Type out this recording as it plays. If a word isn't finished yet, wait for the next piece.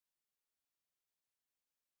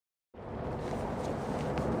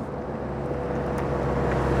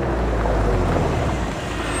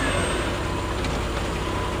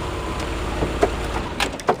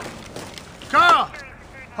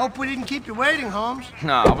Hope we didn't keep you waiting, Holmes.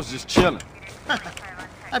 Nah, I was just chilling.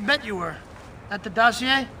 I bet you were. At the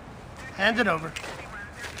dossier? Hand it over.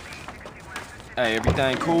 Hey,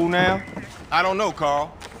 everything cool now? I don't know,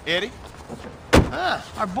 Carl. Eddie?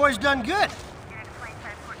 Our boy's done good.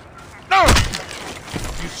 No!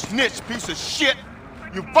 You snitch piece of shit!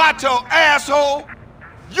 You vato asshole!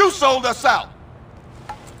 You sold us out!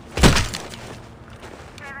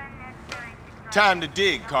 Time to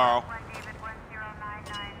dig, Carl.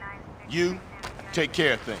 You take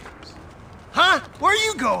care of things. Huh? Where are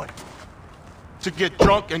you going? To get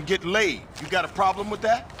drunk and get laid. You got a problem with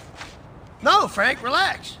that? No, Frank,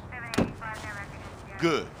 relax.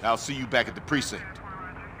 Good. I'll see you back at the precinct.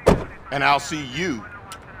 And I'll see you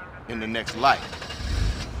in the next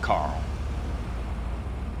life, Carl.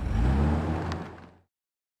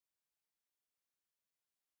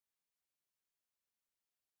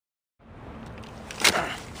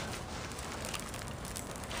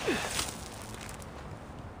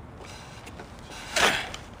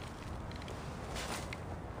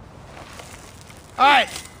 All right,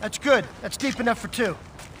 that's good. That's deep enough for two.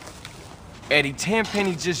 Eddie,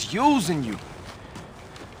 Tenpenny's just using you.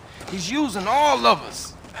 He's using all of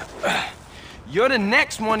us. You're the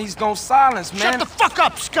next one he's gonna silence, man. Shut the fuck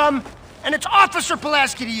up, scum! And it's Officer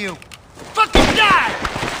Pulaski to you. Fucking die!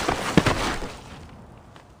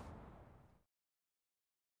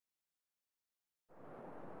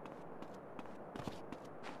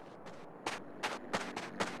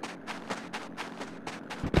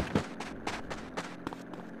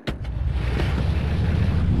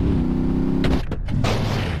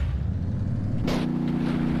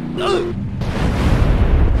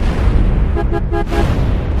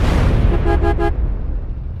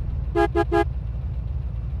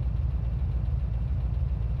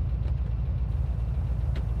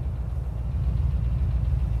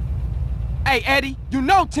 Hey, Eddie, you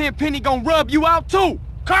know Tenpenny gonna rub you out, too.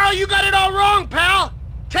 Carl, you got it all wrong, pal!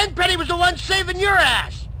 Tenpenny was the one saving your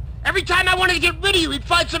ass. Every time I wanted to get rid of you, he'd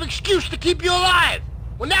find some excuse to keep you alive.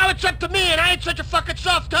 Well, now it's up to me, and I ain't such a fucking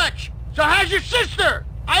soft touch. So how's your sister?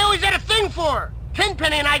 I always had a thing for her.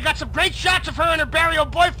 Tenpenny and I got some great shots of her and her burial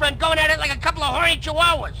boyfriend going at it like a couple of horny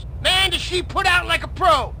chihuahuas. Man, does she put out like a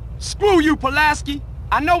pro. Screw you, Pulaski.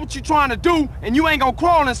 I know what you're trying to do, and you ain't gonna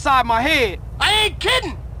crawl inside my head. I ain't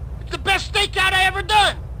kidding. It's the best stakeout I ever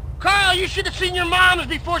done. Carl, you should have seen your mom's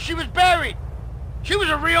before she was buried. She was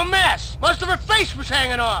a real mess. Most of her face was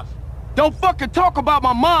hanging off. Don't fucking talk about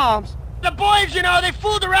my mom's. The boys, you know, they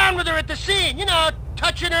fooled around with her at the scene. You know,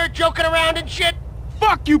 touching her, joking around and shit.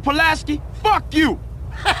 Fuck you, Pulaski. Fuck you.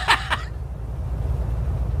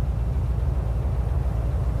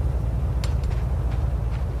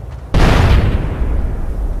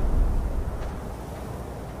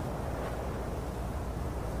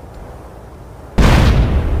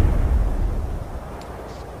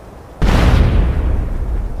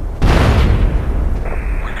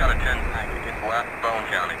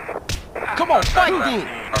 Come on, fight then!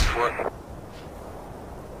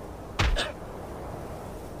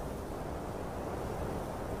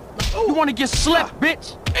 You wanna get slept,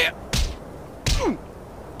 bitch?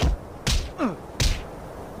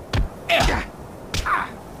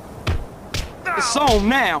 It's on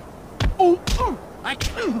now.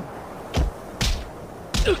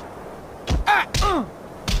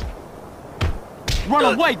 Run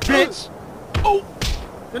away, bitch!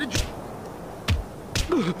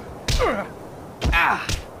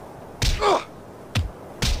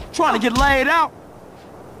 Trying to get laid out?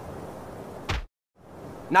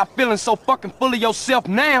 Not feeling so fucking full of yourself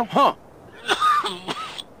now, huh?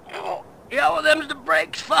 Yeah, well, them's the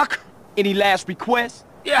breaks, fuck. Any last requests?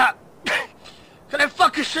 Yeah. Can I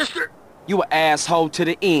fuck your sister? You an asshole to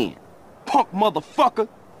the end. Punk motherfucker.